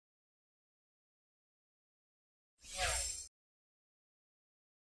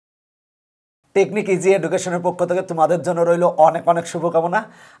Technique easy এডুকেশনের পক্ষ থেকে তোমাদের জন্য রইল অনেক অনেক শুভকামনা।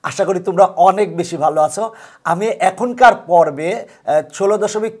 আশা করি তোমরা অনেক বেশি ভালো আছো। আমি এখনকার পর্বে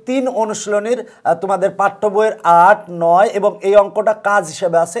 16.3 অনুশীলনীর তোমাদের পাঠ্য বইয়ের 8, 9 এবং এই অঙ্কটা কাজ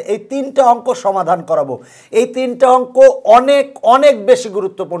হিসেবে আছে, এই 3টে অঙ্ক সমাধান করাবো। এই 3টে অঙ্ক অনেক অনেক বেশি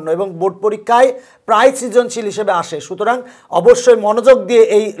গুরুত্বপূর্ণ এবং বোর্ড পরীক্ষায় প্রায় সৃজনশীল হিসেবে আসে, সুতরাং অবশ্যই মনোযোগ দিয়ে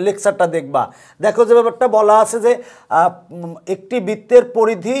এই লেকচারটা দেখবা। দেখো যে ব্যাপারটা বলা আছে যে একটি বৃত্তের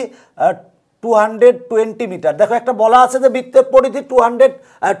পরিধি 220 মিটার। দেখো একটা বলা আছে যে বৃত্তের পরিধি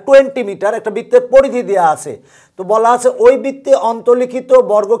 220 মিটার, একটা বৃত্তের পরিধি দেওয়া আছে। তো বলা আছে ওই বৃত্তে অন্তর্লিখিত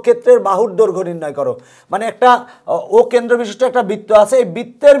বর্গক্ষেত্রের বাহুর দৈর্ঘ্য নির্ণয় করো। মানে একটা ও কেন্দ্র বিশিষ্ট একটা বৃত্ত আছে, এই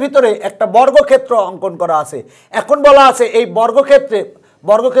বৃত্তের ভিতরে একটা বর্গক্ষেত্র অঙ্কন করা আছে। এখন বলা আছে এই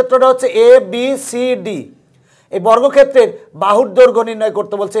বর্গক্ষেত্রটা হচ্ছে ABCD, এই বর্গক্ষেত্রের বাহুর দৈর্ঘ্য নির্ণয়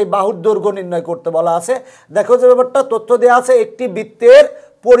করতে বলছে, এই বাহুর দৈর্ঘ্য নির্ণয় করতে বলা আছে। দেখো যে ব্যাপারটা তথ্য দেওয়া আছে একটি বৃত্তের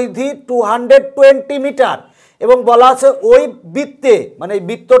পরিধি 220 মিটার এবং বলা আছে ওই বৃত্তে মানে এই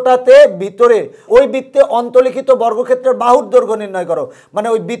বৃত্তটাতে ভিতরে ওই বৃত্তে অন্তর্লিখিত বর্গক্ষেত্রের বাহুর দৈর্ঘ্য নির্ণয় করো। মানে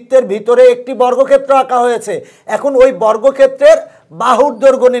ওই বৃত্তের ভিতরে একটি বর্গক্ষেত্র আঁকা হয়েছে, এখন ওই বর্গক্ষেত্রের বাহুর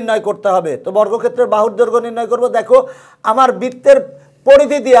দৈর্ঘ্য নির্ণয় করতে হবে। তো বর্গক্ষেত্রের বাহুর দৈর্ঘ্য নির্ণয় করব। দেখো আমার বৃত্তের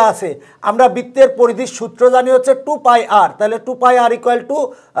পরিধি দেওয়া আছে, আমরা বৃত্তের পরিধির সূত্র জানি হচ্ছে 2πr, তাহলে 2πr =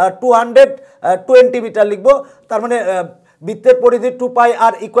 220 মিটার লিখবো। তার মানে বৃত্তের পরিধি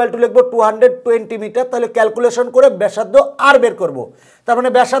 2πr = লিখবো 220 মিটার। তাহলে ক্যালকুলেশন করে ব্যাসার্ধ r বের করব। তার মানে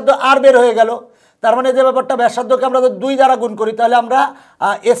ব্যাসার্ধ r বের হয়ে গেল। তার মানে যে ব্যাপারটা ব্যাসার্ধকে আমরা যদি 2 দ্বারা গুণ করি তাহলে আমরা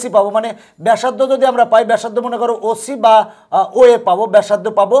AC পাবো। মানে ব্যাসার্ধ যদি আমরা পাই, ব্যাসার্ধ মনে করো OC বা OA পাবো, ব্যাসার্ধ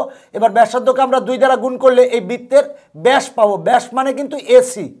পাবো। এবার ব্যাসার্ধকে আমরা 2 দ্বারা গুণ করলে এই বৃত্তের ব্যাস পাবো। ব্যাস মানে কিন্তু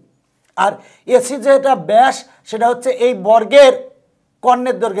AC, আর AC যেটা ব্যাস সেটা হচ্ছে এই বর্গের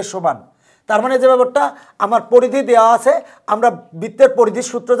কর্ণের দৈর্ঘ্যের সমান। তার মানে যে ব্যাপারটা আমার পরিধি দেওয়া আছে, আমরা বৃত্তের পরিধির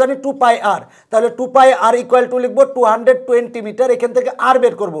সূত্র জানি 2πr, তাহলে 2πr = লিখবো 220 মিটার। এখান থেকে আর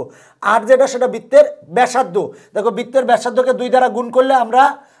বের করব, আর যেটা সেটা বৃত্তের ব্যাসার্ধ। দেখো বৃত্তের ব্যাসার্ধকে 2 দ্বারা গুণ করলে আমরা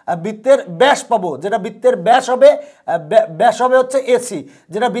বৃত্তের ব্যাস পাবো, যেটা বৃত্তের ব্যাস হবে হচ্ছে AC,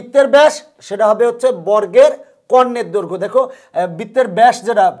 যেটা বৃত্তের ব্যাস সেটা হবে হচ্ছে বর্গের কর্ণের দৈর্ঘ্য। দেখো বৃত্তের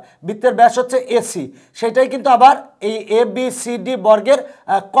ব্যাস হচ্ছে AC, সেটাই কিন্তু আবার এই ABCD বর্গের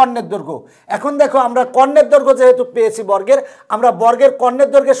কর্ণের দৈর্ঘ্য। এখন দেখো আমরা কর্ণের দৈর্ঘ্য যেহেতু পেয়েছি বর্গের, আমরা বর্গের কর্ণের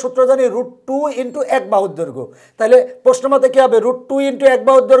দৈর্ঘ্যের সূত্র জানি √2 × 1 বাহুর দৈর্ঘ্য। তাহলে প্রশ্ন মতে কি হবে, √2 × 1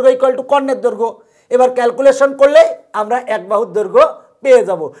 বাহুর দৈর্ঘ্য = কর্ণের দৈর্ঘ্য। এবার ক্যালকুলেশন করলে আমরা 1 বাহুর দৈর্ঘ্য পেয়ে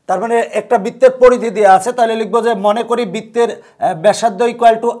যাব। তার মানে একটা বৃত্তের পরিধি দেওয়া আছে, তাহলে লিখবো যে মনে করি বৃত্তের ব্যাসার্ধ =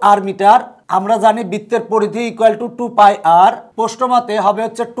 r মিটার। আমরা জানি বৃত্তের পরিধি = 2πr। প্রশ্ন মতে হবে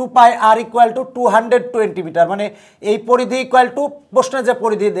হচ্ছে 2πr = 220 মিটার। মানে এই পরিধি প্রশ্নে যে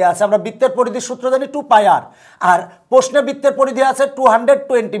পরিধি দেওয়া আছে, আমরা বৃত্তের পরিধির সূত্র জানি 2πr, আর প্রশ্নে বৃত্তের পরিধি আছে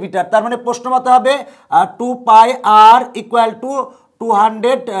 220 মিটার। তার মানে প্রশ্ন মতে হবে 2πr =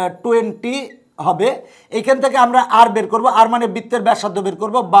 220 হবে। এইখান থেকে আমরা আর বের করব, আর মানে বৃত্তের ব্যাসার্ধ বের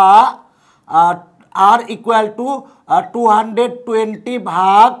করব, বা r = 220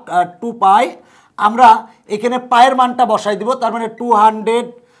 ভাগ 2π। আমরা এখানে পায়ের মানটা বসাই দিব, তার মানে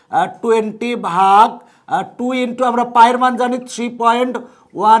 220 ভাগ 2 × আমরা পায়ের মান জানি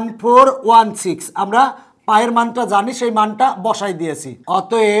 3.1416, আমরা পায়ের মানটা জানি, সেই মানটা বসাই দিয়েছি।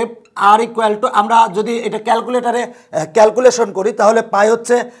 অতএব r = আমরা যদি এটা ক্যালকুলেটারে ক্যালকুলেশন করি তাহলে পাই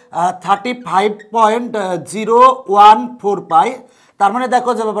হচ্ছে 35.014 পাই। তার মানে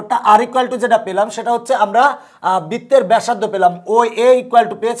দেখো যে ব্যাপারটা r = যেটা পেলাম সেটা হচ্ছে আমরা বৃত্তের ব্যাসার্ধ পেলাম, OA =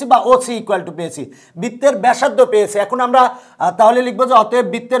 পেয়েছি বা OC = পেয়েছি, বৃত্তের ব্যাসার্ধ পেয়েছি। এখন আমরা তাহলে লিখবো যে অতএব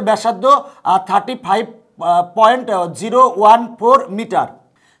বৃত্তের ব্যাসার্ধ 35.014 মিটার।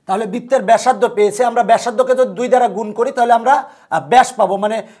 তাহলে বৃত্তের ব্যাসার্ধ পেয়েছি, আমরা ব্যাসার্ধকে যদি 2 দ্বারা গুণ করি তাহলে আমরা ব্যাস পাবো।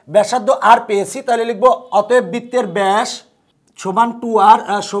 মানে ব্যাসার্ধ r পেয়েছি, তাহলে লিখবো অতএব বৃত্তের ব্যাস সমান 2r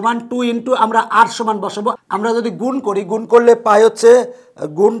সমান 2 × আমরা r সমান বসাবো। আমরা যদি গুণ করি, গুণ করলে পাই হচ্ছে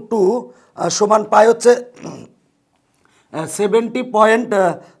গুণ 2 সমান পাই হচ্ছে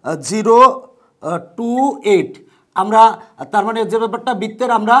 70.028। আমরা তার মানে যে ব্যাপারটা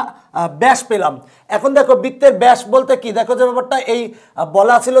বৃত্তের আমরা ব্যাস পেলাম। এখন দেখো বৃত্তের ব্যাস বলতে কি, দেখো যে ব্যাপারটা এই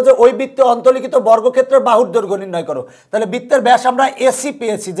বলা ছিল যে ওই বৃত্তে অন্তর্লিখিত বর্গক্ষেত্রের বাহুর দৈর্ঘ্য নির্ণয় করো। তাহলে বৃত্তের ব্যাস আমরা AC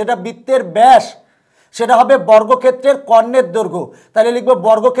পেয়েছি, যেটা বৃত্তের ব্যাস সেটা হবে বর্গক্ষেত্রের কর্ণের দৈর্ঘ্য। তাহলে লিখবো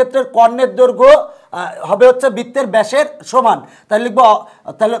বর্গক্ষেত্রের কর্ণের দৈর্ঘ্য হবে হচ্ছে বৃত্তের ব্যাসের সমান। তাহলে লিখবো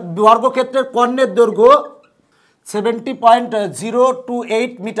তাহলে বর্গক্ষেত্রের কর্ণের দৈর্ঘ্য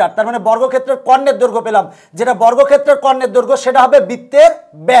 70.028 মিটার। তার মানে বর্গক্ষেত্রের কর্ণের দৈর্ঘ্য পেলাম, যেটা বর্গক্ষেত্রের কর্ণের দৈর্ঘ্য সেটা হবে বৃত্তের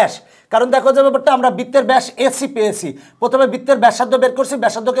ব্যাস। কারণ দেখো যে ব্যাপারটা আমরা বৃত্তের ব্যাস এসি পেয়েছি, প্রথমে বৃত্তের ব্যাসার্ধ বের করছি,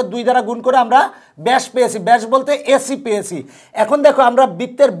 ব্যাসার্ধকে 2 দ্বারা গুণ করে আমরা ব্যাস পেয়েছি, ব্যাস বলতে এসি পেয়েছি। এখন দেখো আমরা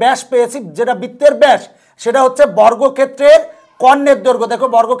বৃত্তের ব্যাস পেয়েছি, যেটা বৃত্তের ব্যাস সেটা হচ্ছে বর্গক্ষেত্রের কর্ণের দৈর্ঘ্য। দেখো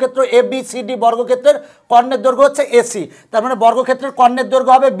বর্গক্ষেত্র ABCD বর্গক্ষেত্রের কর্ণের দৈর্ঘ্য হচ্ছে এসি, তার মানে বর্গক্ষেত্রের কর্ণের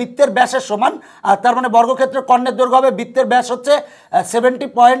দৈর্ঘ্য হবে বৃত্তের ব্যাসের সমান, আর তার মানে বর্গক্ষেত্রের কর্ণের দৈর্ঘ্য হবে বৃত্তের ব্যাস হচ্ছে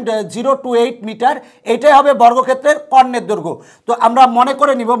 70.028 মিটার, এইটাই হবে বর্গক্ষেত্রের কর্ণের দৈর্ঘ্য। তো আমরা মনে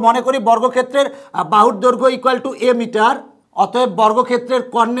করে নিব, মনে করি বর্গক্ষেত্রের বাহুর দৈর্ঘ্য ইকুয়াল টু a মিটার, অতএব বর্গক্ষেত্রের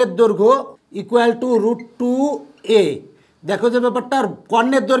কর্ণের দৈর্ঘ্য ইকুয়াল টু √2a। দেখো যে ব্যাপারটা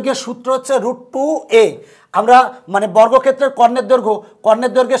কর্ণের দৈর্ঘ্যের সূত্র হচ্ছে √2a। আমরা মানে বর্গক্ষেত্রের কর্ণের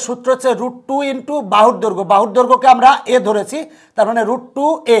দৈর্ঘ্যের সূত্র হচ্ছে √2 ইন্টু বাহুর দৈর্ঘ্য, বাহুর দৈর্ঘ্যকে আমরা a ধরেছি, তার মানে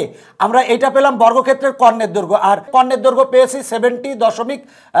 √2a। আমরা এটা পেলাম বর্গক্ষেত্রের কর্ণের দৈর্ঘ্য, আর কর্ণের দৈর্ঘ্য পেয়েছি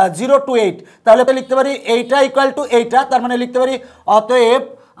 70.028। তাহলে লিখতে পারি এইটা ইকুয়াল টু এইটা, তার মানে লিখতে পারি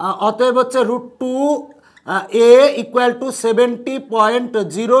অতএব হচ্ছে √2a ইকুয়াল টু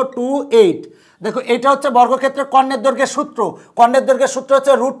 70.028। দেখো এটা হচ্ছে বর্গক্ষেত্রের কর্ণের দৈর্ঘ্যের সূত্র, কর্ণের দৈর্ঘ্যের সূত্র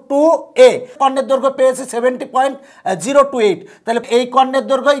হচ্ছে √2a, কর্ণের দৈর্ঘ্য পেয়েছি 70.028, তাহলে এই কর্ণের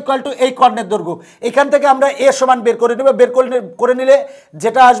দৈর্ঘ্য ইকুয়াল টু এই কর্ণের দৈর্ঘ্য। এখান থেকে আমরা a সমান বের করে নেব, বের করে নিলে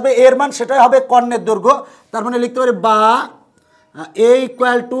যেটা আসবে এর মান সেটাই হবে কর্ণের দৈর্ঘ্য, তার মানে লিখতে পারি বা a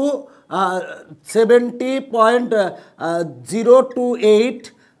ইকুয়াল টু 70.028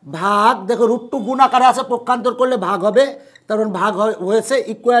 ভাগ, দেখো √2 গুণ আকারে আছে, পক্ষান্তর করলে ভাগ হবে, তার মানে ভাগ হয়েছে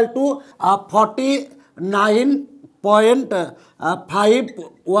ইকুয়াল টু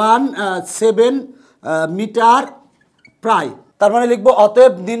 49.517 মিটার প্রায়। তার মানে লিখবো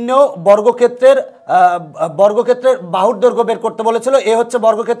অতএব নির্ণেয় বর্গক্ষেত্রের বাহুর দৈর্ঘ্য বের করতে বলেছিল, এ হচ্ছে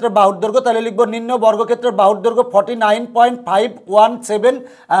বর্গক্ষেত্রের বাহুর দৈর্ঘ্য, তাহলে লিখবো নির্ণেয় বর্গক্ষেত্রের বাহুর দৈর্ঘ্য 49.517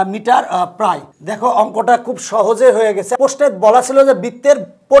 মিটার প্রায়। দেখো অঙ্কটা খুব সহজে হয়ে গেছে। প্রশ্নে বলা ছিল যে বৃত্তের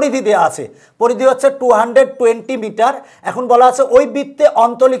পরিধি দেওয়া আছে, পরিধি হচ্ছে 220 মিটার। এখন বলা আছে ওই বৃত্তে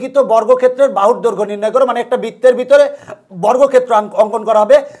অন্তর্লিখিত বর্গক্ষেত্রের বাহুর দৈর্ঘ্য নির্ণয় করো, মানে একটা বৃত্তের ভিতরে বর্গক্ষেত্র অঙ্কন করা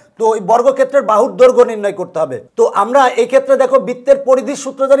হবে, তো ওই বর্গক্ষেত্রের বাহুর দৈর্ঘ্য নির্ণয় করতে হবে। তো আমরা এই ক্ষেত্রে দেখো বৃত্তের পরিধির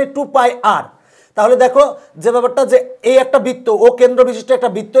সূত্র জানি 2πr। তাহলে দেখো যে ব্যাপারটা যে এই একটা বৃত্ত, ও কেন্দ্র বিশিষ্ট একটা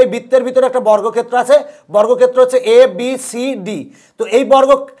বৃত্ত, এই বৃত্তের ভিতরে একটা বর্গক্ষেত্র আছে, বর্গক্ষেত্র হচ্ছে ABCD। তো এই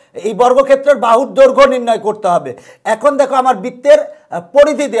বর্গক্ষেত্রের বাহুর দৈর্ঘ্য নির্ণয় করতে হবে। এখন দেখো আমার বৃত্তের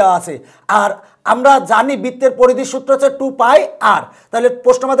পরিধি দেওয়া আছে, আর আমরা জানি বৃত্তের পরিধির সূত্র হচ্ছে 2πr। তাহলে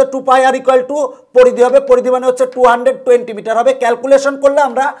প্রশ্ন আমাদের 2πr ইকুয়াল টু পরিধি হবে, পরিধি মানে হচ্ছে 220 মিটার হবে। ক্যালকুলেশন করলে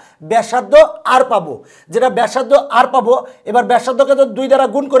আমরা ব্যাসার্ধ আর পাবো, যেটা ব্যাসার্ধ আর পাবো, এবার ব্যাসার্ধকে যদি 2 দ্বারা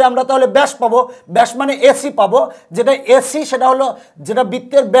গুণ করে আমরা তাহলে ব্যাস পাবো, ব্যাস মানে এসি পাবো, যেটা এসি সেটা হলো যেটা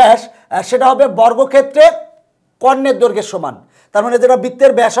বৃত্তের ব্যাস সেটা হবে বর্গক্ষেত্রের কর্ণের দৈর্ঘ্যের সমান। তার মানে যেটা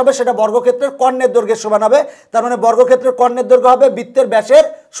বৃত্তের ব্যাস হবে সেটা বর্গক্ষেত্রের কর্ণের দৈর্ঘ্যের সমান হবে, তার মানে বর্গক্ষেত্রের কর্ণের দৈর্ঘ্য হবে বৃত্তের ব্যাসের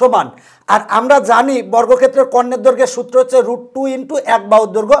সমান। আর আমরা জানি বর্গক্ষেত্রের কর্ণের দৈর্ঘ্যের সূত্র হচ্ছে √2 ইন্টু এক বাহুর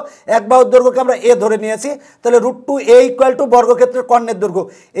দৈর্ঘ্য, এক বাহুর দৈর্ঘ্যকে আমরা এ ধরে নিয়েছি, তাহলে √2a ইকুয়াল টু বর্গক্ষেত্রের কর্ণের দৈর্ঘ্য,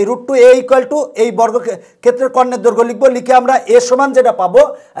 এই √2a ইকুয়াল টু এই বর্গক্ষেত্রের কর্ণের দৈর্ঘ্য লিখবো, লিখে আমরা এ সমান যেটা পাবো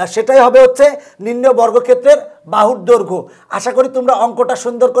সেটাই হবে হচ্ছে নির্ণেয় বর্গক্ষেত্রের বাহুর দৈর্ঘ্য। আশা করি তোমরা অঙ্কটা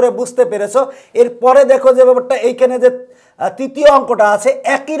সুন্দর করে বুঝতে পেরেছো। এরপরে দেখো যে ব্যাপারটা এইখানে যে তৃতীয় অঙ্কটা আছে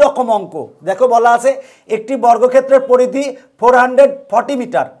একই রকম অঙ্ক। দেখো বলা আছে একটি বর্গক্ষেত্রের পরিধি 440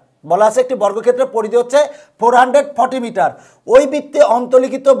 মিটার, বলা আছে একটি বর্গক্ষেত্রের পরিধি হচ্ছে 440 মিটার, ওই বৃত্তে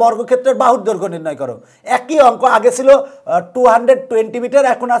অন্তর্লিখিত বর্গক্ষেত্রের বাহুর দৈর্ঘ্য নির্ণয় করো। একই অঙ্ক, আগে ছিল 220 মিটার,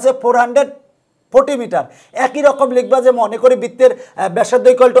 এখন আছে 440 মিটার। একই রকম লিখবা যে মনে করি বৃত্তের ব্যাসার্ধ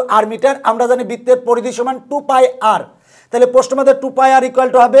ইকুয়াল টু r মিটার, আমরা জানি বৃত্তের পরিধি সমান 2πr, তাহলে প্রশ্ন মধ্যে 2πr ইকুয়াল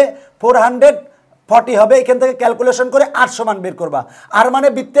টু হবে 440 হবে, এখান থেকে ক্যালকুলেশন করে r সমান বের করবা, আর মানে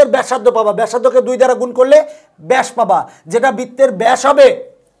বৃত্তের ব্যাসার্ধ পাবা, ব্যাসার্ধকে 2 দ্বারা গুণ করলে ব্যাস পাবা, যেটা বৃত্তের ব্যাস হবে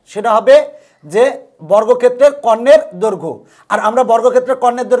সেটা হবে যে বর্গক্ষেত্রের কর্ণের দৈর্ঘ্য। আর আমরা বর্গক্ষেত্রের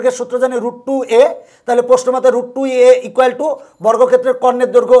কর্ণের দৈর্ঘ্যের সূত্র জানি √2a, তাহলে প্রশ্ন মতে √2a ইকুয়াল টু বর্গক্ষেত্রের কর্ণের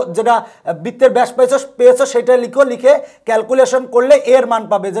দৈর্ঘ্য যেটা বৃত্তের ব্যাস পেয়েছো সেটা লিখো, লিখে ক্যালকুলেশন করলে এর মান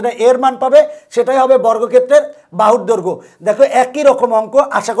পাবে, যেটা এর মান পাবে সেটাই হবে বর্গক্ষেত্রের বাহুর দৈর্ঘ্য। দেখো একই রকম অঙ্ক,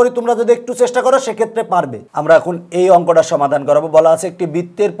 আশা করি তোমরা যদি একটু চেষ্টা করো সেক্ষেত্রে পারবে। আমরা এখন এই অঙ্কটা সমাধান করাবো। বলা আছে একটি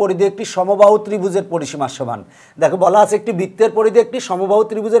বৃত্তের পরিধি একটি সমবাহু ত্রিভুজের পরিসীমার সমান। দেখো বলা আছে একটি বৃত্তের পরিধি একটি সমবাহু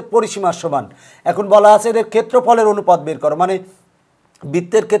ত্রিভুজের পরিসীমার সমান। এখন বলা আছে এর ক্ষেত্রফলের অনুপাত বের করো, মানে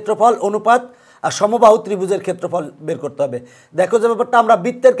বৃত্তের ক্ষেত্রফল অনুপাত আর সমবাহু ত্রিভুজের ক্ষেত্রফল বের করতে হবে। দেখো যে ব্যাপারটা আমরা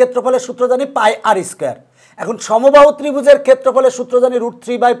বৃত্তের ক্ষেত্রফলের সূত্র জানি πr², এখন সমবাহু ত্রিভুজের ক্ষেত্রফলের সূত্র জানি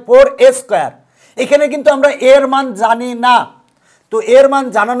 √3/4a²। এখানে কিন্তু আমরা এর মান জানি না, তো এর মান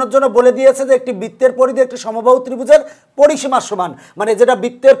জানানোর জন্য বলে দিয়েছে যে একটি বৃত্তের পরিধি একটি সমবাহু ত্রিভুজের পরিসীমার সমান, মানে যেটা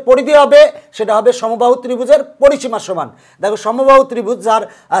বৃত্তের পরিধি হবে সেটা হবে সমবাহু ত্রিভুজের পরিসীমার সমান। দেখো সমবাহু ত্রিভুজ যার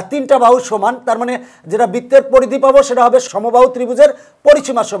তিনটা বাহু সমান, তার মানে যেটা বৃত্তের পরিধি পাবো সেটা হবে সমবাহু ত্রিভুজের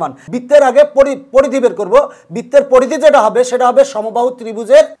পরিসীমার সমান। বৃত্তের আগে পরিধি বের করবো, বৃত্তের পরিধি যেটা হবে সেটা হবে সমবাহু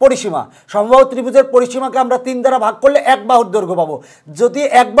ত্রিভুজের পরিসীমা। সমবাহু ত্রিভুজের পরিসীমাকে আমরা 3 দ্বারা ভাগ করলে এক বাহুর দৈর্ঘ্য পাবো। যদি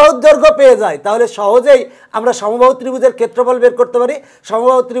এক বাহুর দৈর্ঘ্য পেয়ে যায় তাহলে সহজেই আমরা সমবাহু ত্রিভুজের ক্ষেত্রফল বের করতে পারি।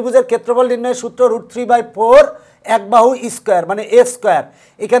 সমবাহু ত্রিভুজের ক্ষেত্রফল নির্ণয়ের সূত্র √3/4 এক বাহু স্কোয়ার মানে এ স্কোয়ার।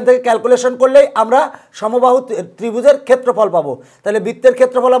 এখান থেকে ক্যালকুলেশন করলেই আমরা সমবাহু ত্রিভুজের ক্ষেত্রফল পাবো। তাহলে বৃত্তের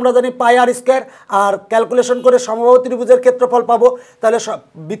ক্ষেত্রফল আমরা জানি πr স্কোয়ার, আর ক্যালকুলেশন করে সমবাহু ত্রিভুজের ক্ষেত্রফল পাবো। তাহলে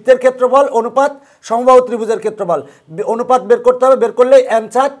বৃত্তের ক্ষেত্রফল অনুপাত সমবাহু ত্রিভুজের ক্ষেত্রফল অনুপাত বের করতে হবে, বের করলেই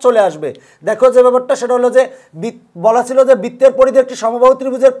অ্যান্সার চলে আসবে। দেখো যে ব্যাপারটা সেটা হলো যে বলা ছিল যে বৃত্তের পরিধি একটি সমবাহু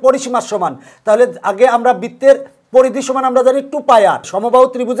ত্রিভুজের পরিসীমার সমান। তাহলে আগে আমরা বৃত্তের পরিধি সমান আমরা জানি 2πr, সমবাহু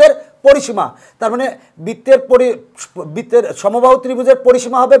ত্রিভুজের পরিসীমা। তার মানে বৃত্তের সমবাহু ত্রিভুজের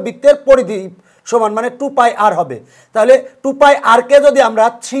পরিসীমা হবে বৃত্তের পরিধি সমান মানে 2πr হবে। তাহলে 2πr কে যদি আমরা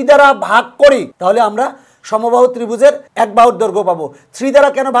 3 দ্বারা ভাগ করি তাহলে আমরা সমবাহু ত্রিভুজের এক বাহুর দৈর্ঘ্য পাবো। 3 দ্বারা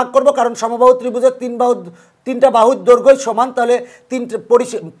কেন ভাগ করব? কারণ সমবাহু ত্রিভুজের তিনটা বাহুর দৈর্ঘ্যই সমান। তাহলে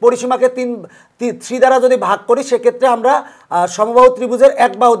পরিসীমাকে 3 দ্বারা যদি ভাগ করি সেক্ষেত্রে আমরা সমবাহু ত্রিভুজের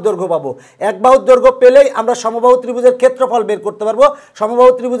এক বাহুর দৈর্ঘ্য পাবো। এক বাহুর দৈর্ঘ্য পেলেই আমরা সমবাহু ত্রিভুজের ক্ষেত্রফল বের করতে পারবো।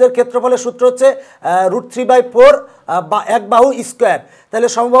 সমবাহু ত্রিভুজের ক্ষেত্রফলের সূত্র হচ্ছে √3/4 এক বাহু স্কোয়ার। তাহলে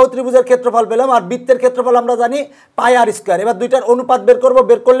সমবাহু ত্রিভুজের ক্ষেত্রফল পেলাম, আর বৃত্তের ক্ষেত্রফল আমরা জানি πr স্কোয়ার। এবার দুইটার অনুপাত বের করব,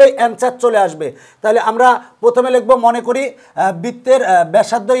 বের করলেই অ্যান্সার চলে আসবে। তাহলে আমরা প্রথমে লিখব, মনে করি বৃত্তের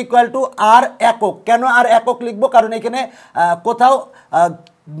ব্যাসার্ধ = r একক। কেন r একক লিখব? কারণ এখানে কোথাও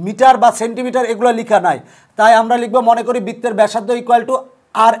মিটার বা সেন্টিমিটার এগুলো লেখা নাই, তাই আমরা লিখব মনে করি বৃত্তের ব্যাসার্ধ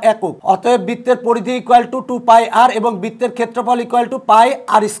r একক। অতএব বৃত্তের পরিধি =2πr এবং বৃত্তের ক্ষেত্রফল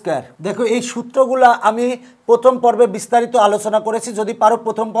πr স্কোয়ার। দেখো এই সূত্রগুলা আমি প্রথম পর্বে বিস্তারিত আলোচনা করেছি, যদি পারো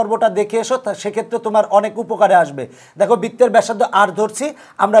প্রথম পর্বটা দেখে এসো, সেক্ষেত্রে তোমার অনেক উপকারে আসবে। দেখো বৃত্তের ব্যাসার্ধ r ধরছি,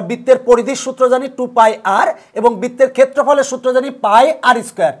 আমরা বৃত্তের পরিধির সূত্র জানি 2πr এবং বৃত্তের ক্ষেত্রফলের সূত্র জানি πr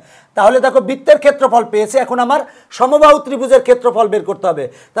স্কোয়ার। তাহলে দেখো বৃত্তের ক্ষেত্রফল পেয়েছে, এখন আমার সমবাহু ত্রিভুজের ক্ষেত্রফল বের করতে হবে।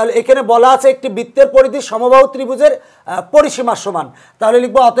 তাহলে এখানে বলা আছে একটি বৃত্তের পরিধি সমবাহু ত্রিভুজের পরিসীমার সমান। তাহলে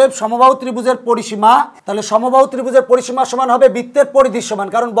লিখবো অতএব সমবাহু ত্রিভুজের পরিসীমা। তাহলে সমবাহু ত্রিভুজের পরিসীমার সমান হবে বৃত্তের পরিধির সমান,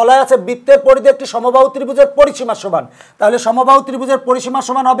 কারণ বলা আছে বৃত্তের পরিধি একটি সমবাহু ত্রিভুজের পরিসীমার সমান। তাহলে সমবাহু ত্রিভুজের পরিসীমার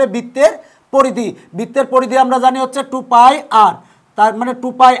সমান হবে বৃত্তের পরিধি। বৃত্তের পরিধি আমরা জানি হচ্ছে 2πr, তার মানে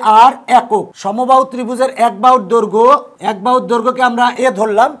 2πr একক। সমবাহু ত্রিভুজের এক বাহুর দৈর্ঘ্যকে আমরা এ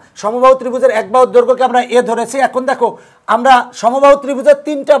ধরলাম, সমবাহু ত্রিভুজের এক বাহুর দৈর্ঘ্যকে আমরা এ ধরেছি। এখন দেখো আমরা সমবাহু ত্রিভুজের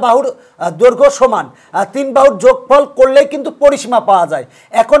 3টা বাহুর দৈর্ঘ্য সমান, 3 বাহুর যোগফল করলেই কিন্তু পরিসীমা পাওয়া যায়।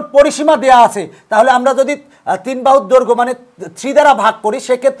 এখন পরিসীমা দেয়া আছে, তাহলে আমরা যদি 3 বাহুর দৈর্ঘ্য মানে 3 দ্বারা ভাগ করি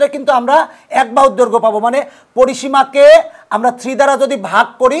সেক্ষেত্রে কিন্তু আমরা এক বাহুর দৈর্ঘ্য পাবো। মানে পরিসীমাকে আমরা 3 দ্বারা যদি ভাগ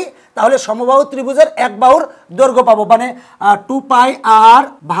করি তাহলে সমবাহু ত্রিভুজের এক বাহুর দৈর্ঘ্য পাবো, মানে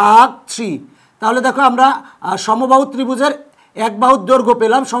 2πr/3। তাহলে দেখো আমরা সমবাহু ত্রিভুজের এক বাহুর দৈর্ঘ্য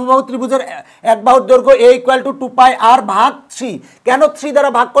পেলাম। সমবাহু ত্রিভুজের এক বাহুর দৈর্ঘ্য a = 2πr/3। কেন 3 দ্বারা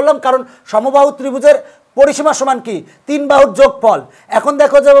ভাগ করলাম? কারণ সমবাহু ত্রিভুজের পরিসীমা সমান কি 3 বাহুর যোগফল। এখন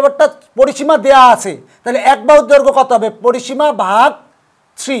দেখো যে ব্যাপারটা পরিসীমা দেয়া আছে, তাহলে এক বাহুর দৈর্ঘ্য কত হবে? পরিসীমা ভাগ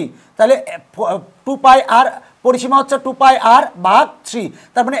 3। তাহলে 2πr পরিসীমা হচ্ছে 2πr/3,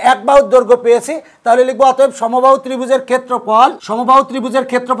 তার মানে এক বাহুর দৈর্ঘ্য পেয়েছি। তাহলে লিখবো অতএব সমবাহু ত্রিভুজের ক্ষেত্রফল। সমবাহু ত্রিভুজের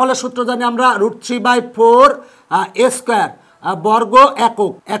ক্ষেত্রফলের সূত্র জানি আমরা √3/4 a স্কোয়ার বর্গ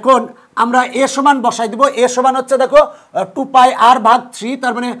একক। এখন আমরা এ সমান বসাই দিব। এ সমান হচ্ছে দেখো 2πr/3,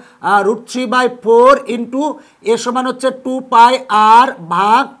 তার মানে √3/4 ইন্টু এ সমান হচ্ছে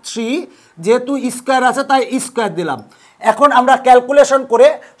 2πr/3। যেহেতু স্কোয়ার আছে তাই স্কোয়ার দিলাম। এখন আমরা ক্যালকুলেশন করে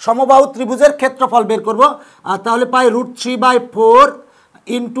সমবাহু ত্রিভুজের ক্ষেত্রফল বের করব। তাহলে পাই √3/4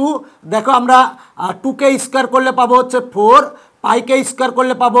 ইন্টু, দেখো আমরা 2কে স্কোয়ার করলে পাবো হচ্ছে 4, পাইকে স্কোয়ার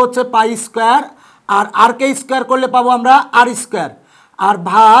করলে পাবো হচ্ছে পাই স্কোয়ার, আর আরকে স্কোয়ার করলে পাবো আমরা আর স্কোয়ার, আর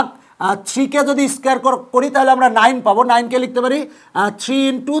ভাগ 3কে যদি স্কোয়ার করি তাহলে আমরা 9 পাবো। 9কে লিখতে পারি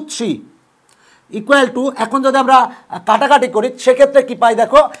 3 × 3 ইকুয়াল টু, এখন যদি আমরা কাটাকাটি করি সেক্ষেত্রে কি পাই?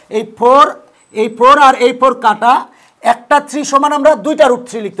 দেখো এই 4 আর এই 4 কাটা, একটা 3 সমান আমরা 2টা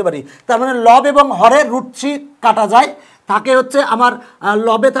 √3 লিখতে পারি। তার মানে লব এবং হরের √3 কাটা যায়, থাকে হচ্ছে আমার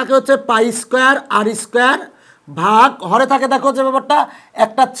লবে থাকে হচ্ছে পাই স্কোয়ার আর স্কোয়ার, ভাগ হরে থাকে দেখো যে ব্যাপারটা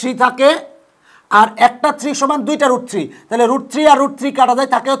একটা 3 থাকে, আর একটা 3 সমান 2টা √3, তাহলে √3 আর √3 কাটা যায়,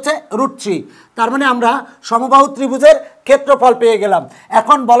 থাকে হচ্ছে √3। তার মানে আমরা সমবাহু ত্রিভুজের ক্ষেত্রফল পেয়ে গেলাম।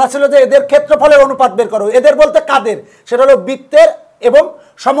 এখন বলা ছিল যে এদের ক্ষেত্রফলের অনুপাত বের করো। এদের বলতে কাদের? সেটা হলো বৃত্তের এবং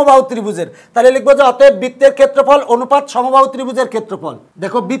সমবাহু ত্রিভুজের। তাহলে লিখবো যে অতএব বৃত্তের ক্ষেত্রফল অনুপাত সমবাহু ত্রিভুজের ক্ষেত্রফল।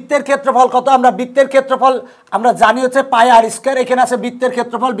 দেখো বৃত্তের ক্ষেত্রফল কত, আমরা বৃত্তের ক্ষেত্রফল আমরা জানি হচ্ছে পাই আর স্কয়ার। এখানে আছে বৃত্তের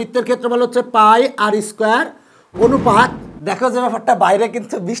ক্ষেত্রফল হচ্ছে পাই আর স্কয়ার অনুপাত, দেখো যে ব্যাপারটা বাইরে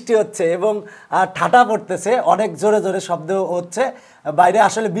কিন্তু বৃষ্টি হচ্ছে এবং ঠাটা পড়তেছে, অনেক জোরে জোরে শব্দ হচ্ছে বাইরে।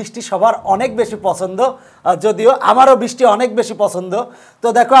 আসলে বৃষ্টি সবার অনেক বেশি পছন্দ, যদিও আমারও বৃষ্টি অনেক বেশি পছন্দ। তো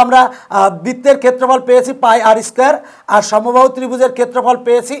দেখো আমরা বৃত্তের ক্ষেত্রফল পেয়েছি পাই আর স্কয়ার, আর সমবাহু ত্রিভুজের ক্ষেত্রফল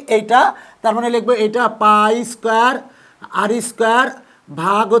পেয়েছি এইটা। তার মানে লিখবো এইটা পাই স্কয়ার আর স্কয়ার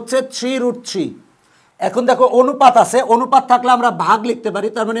ভাগ হচ্ছে 3√3। এখন দেখো অনুপাত আছে, অনুপাত থাকলে আমরা ভাগ লিখতে পারি।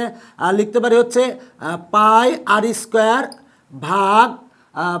 তার মানে লিখতে পারি হচ্ছে পাই আর স্কয়ার ভাগ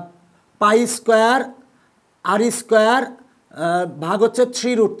পাই স্কয়ার আর স্কয়ার ভাগ হচ্ছে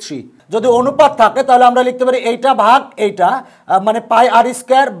 3√3। যদি অনুপাত থাকে তাহলে আমরা লিখতে পারি এইটা ভাগ এইটা, মানে পাই আর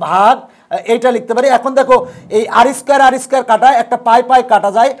স্কয়ার ভাগ এইটা লিখতে পারি। এখন দেখো এই আর স্কয়ার কাটা, একটা পাই পাই কাটা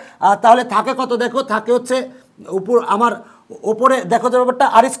যায়, তাহলে থাকে কত, দেখো থাকে হচ্ছে উপর আমার উপরে দেখো যে ব্যাপারটা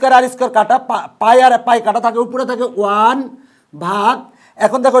আর স্কয়ার কাটা, পাই আর পাই কাটা থাকে, উপরে থাকে 1 ভাগ।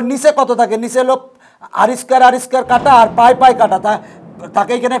 এখন দেখো নিচে কত থাকে, নিচে হলো আর স্কয়ার কাটা আর পাই পাই কাটা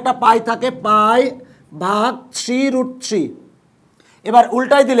থাকে, এখানে একটা পাই থাকে, পাই ভাগ 3√3। এবার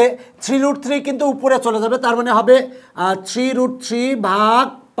উল্টাই দিলে 3√3 কিন্তু উপরে চলে যাবে, তার মানে হবে 3√3 ভাগ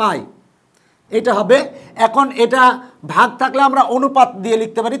পাই, এটা হবে। এখন এটা ভাগ থাকলে আমরা অনুপাত দিয়ে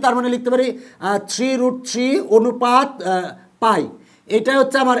লিখতে পারি, তার মানে লিখতে পারি 3√3 অনুপাত পাই। এটাই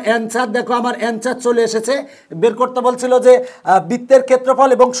হচ্ছে আমার অ্যান্সার। দেখো আমার অ্যান্সার চলে এসেছে। বের করতে বলছিল যে বৃত্তের ক্ষেত্রফল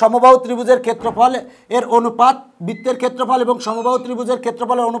এবং সমবাহু ত্রিভুজের ক্ষেত্রফল এর অনুপাত, বৃত্তের ক্ষেত্রফল এবং সমবাহু ত্রিভুজের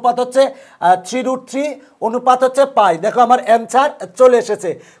ক্ষেত্রফলের অনুপাত হচ্ছে 3√3 অনুপাত হচ্ছে পাই। দেখো আমার অ্যান্সার চলে এসেছে,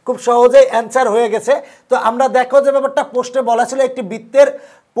 খুব সহজেই অ্যান্সার হয়ে গেছে। তো আমরা দেখো যে ব্যাপারটা পোস্টে বলা ছিল একটি বৃত্তের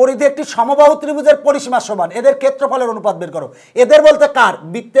পরিধি একটি সমবাহু ত্রিভুজের পরিসীমার সমান, এদের ক্ষেত্রফলের অনুপাত বের করো। এদের বলতে কার,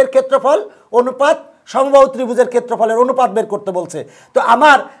 বৃত্তের ক্ষেত্রফল অনুপাত সমবাহু ত্রিভুজের ক্ষেত্রফলের অনুপাত বের করতে বলছে। তো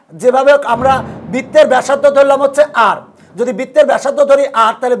আমার যেভাবে আমরা বৃত্তের ব্যাসার্ধ ধরলাম হচ্ছে আর, যদি বৃত্তের ব্যাসার্ধ ধরি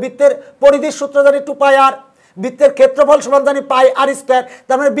আর, তাহলে বৃত্তের পরিধির সূত্র জানি 2πr, বৃত্তের ক্ষেত্রফল সমান জানি পাই আর স্কয়ার।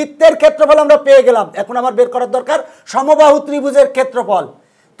 তার মানে বৃত্তের ক্ষেত্রফল আমরা পেয়ে গেলাম। এখন আমার বের করার দরকার সমবাহু ত্রিভুজের ক্ষেত্রফল।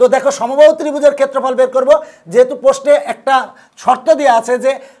 তো দেখো সমবাহু ত্রিভুজের ক্ষেত্রফল বের করব, যেহেতু পোস্টে একটা শর্ত দেওয়া আছে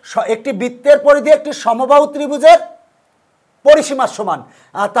যে একটি বৃত্তের পরিধি একটি সমবাহু ত্রিভুজের পরিসীমার সমান।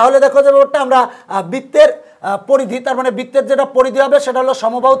 তাহলে দেখো যে ব্যাপারটা আমরা বৃত্তের পরিধি, তার মানে বৃত্তের যেটা পরিধি হবে সেটা হলো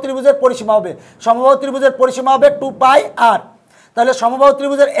সমবাহু ত্রিভুজের পরিসীমা হবে, সমবাহু ত্রিভুজের পরিসীমা হবে 2πr। তাহলে সমবাহু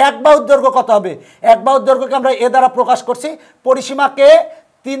ত্রিভুজের এক বাহুর দৈর্ঘ্য কত হবে, এক বাহুর দৈর্ঘ্যকে আমরা এ দ্বারা প্রকাশ করছি, পরিসীমাকে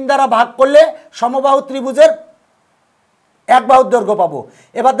 3 দ্বারা ভাগ করলে সমবাহু ত্রিভুজের এক বাহুর দৈর্ঘ্য পাবো।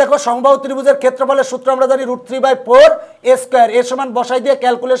 এবার দেখো সমবাহু ত্রিভুজের ক্ষেত্রফলের সূত্র আমরা জানি √3/4 a স্কয়ার, এর সমান বসাই দিয়ে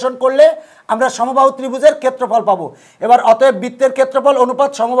ক্যালকুলেশন করলে আমরা সমবাহু ত্রিভুজের ক্ষেত্রফল পাবো। এবার অতএব বৃত্তের ক্ষেত্রফল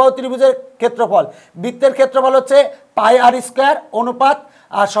অনুপাত সমবাহু ত্রিভুজের ক্ষেত্রফল, বৃত্তের ক্ষেত্রফল হচ্ছে পাই আর স্কয়ার অনুপাত,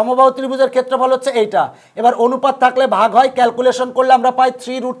 আর সমবাহু ত্রিভুজের ক্ষেত্রফল হচ্ছে এইটা। এবার অনুপাত থাকলে ভাগ হয়, ক্যালকুলেশন করলে আমরা পাই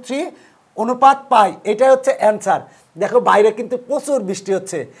 3√3 অনুপাত পাই, এটাই হচ্ছে অ্যান্সার। দেখো বাইরে কিন্তু প্রচুর বৃষ্টি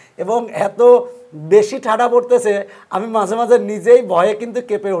হচ্ছে এবং এত বেশি ঠাডা পড়তেছে, আমি মাঝে মাঝে নিজেই ভয়ে কিন্তু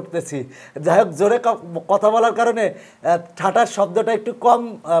কেঁপে উঠতেছি। যাই হোক, জোরে কথা বলার কারণে ঠাডার শব্দটা একটু কম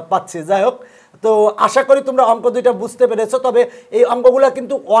পাচ্ছি। যাই হোক, তো আশা করি তোমরা অঙ্ক দুইটা বুঝতে পেরেছো। তবে এই অঙ্কগুলো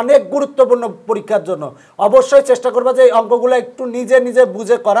কিন্তু অনেক গুরুত্বপূর্ণ পরীক্ষার জন্য, অবশ্যই চেষ্টা করবা যে এই অঙ্কগুলো একটু নিজে নিজে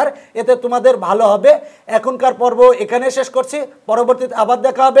বুঝে করার, এতে তোমাদের ভালো হবে। এখনকার পর্ব এখানে শেষ করছি, পরবর্তীতে আবার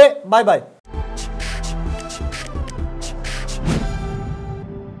দেখা হবে। Bye bye.